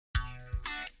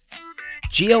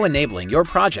Geo-enabling your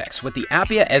projects with the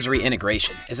Appia Esri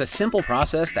integration is a simple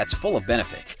process that's full of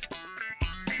benefits.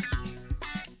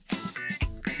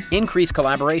 Increase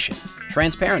collaboration,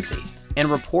 transparency, and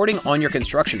reporting on your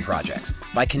construction projects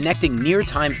by connecting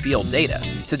near-time field data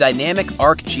to dynamic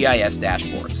ArcGIS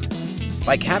dashboards.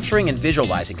 By capturing and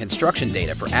visualizing construction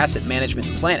data for asset management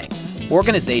and planning,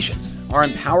 organizations are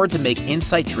empowered to make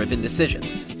insight-driven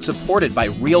decisions supported by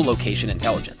real location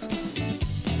intelligence.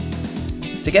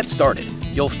 To get started,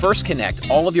 you'll first connect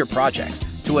all of your projects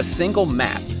to a single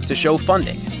map to show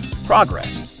funding,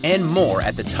 progress, and more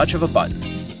at the touch of a button.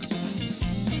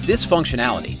 This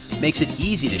functionality makes it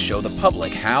easy to show the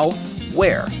public how,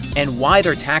 where, and why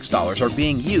their tax dollars are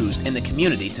being used in the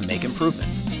community to make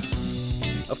improvements.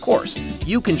 Of course,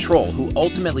 you control who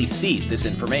ultimately sees this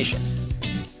information.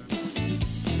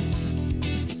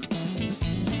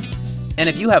 And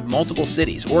if you have multiple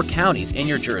cities or counties in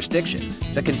your jurisdiction,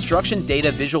 the Construction Data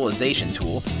Visualization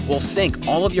tool will sync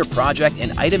all of your project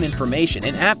and item information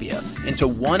in Appia into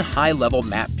one high-level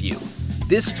map view.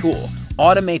 This tool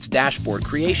automates dashboard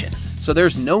creation, so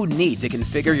there's no need to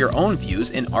configure your own views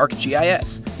in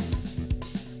ArcGIS.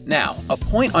 Now, a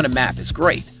point on a map is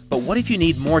great, but what if you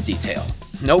need more detail?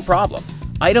 No problem.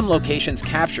 Item locations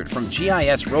captured from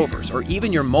GIS rovers or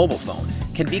even your mobile phone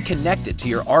can be connected to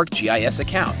your ArcGIS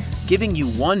account, giving you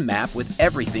one map with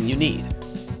everything you need.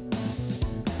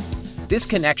 This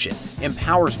connection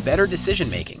empowers better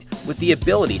decision-making with the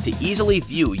ability to easily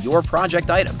view your project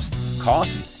items,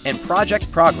 costs, and project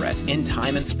progress in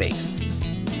time and space.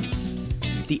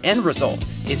 The end result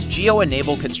is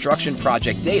geo-enabled construction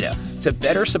project data to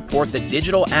better support the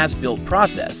digital as-built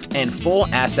process and full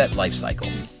asset lifecycle.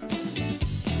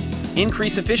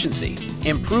 Increase efficiency,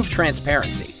 improve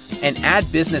transparency, and add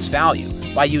business value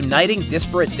by uniting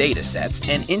disparate data sets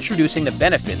and introducing the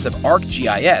benefits of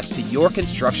ArcGIS to your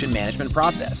construction management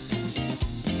process.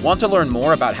 Want to learn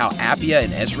more about how Appia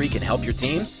and Esri can help your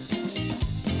team?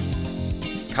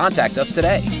 Contact us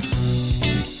today.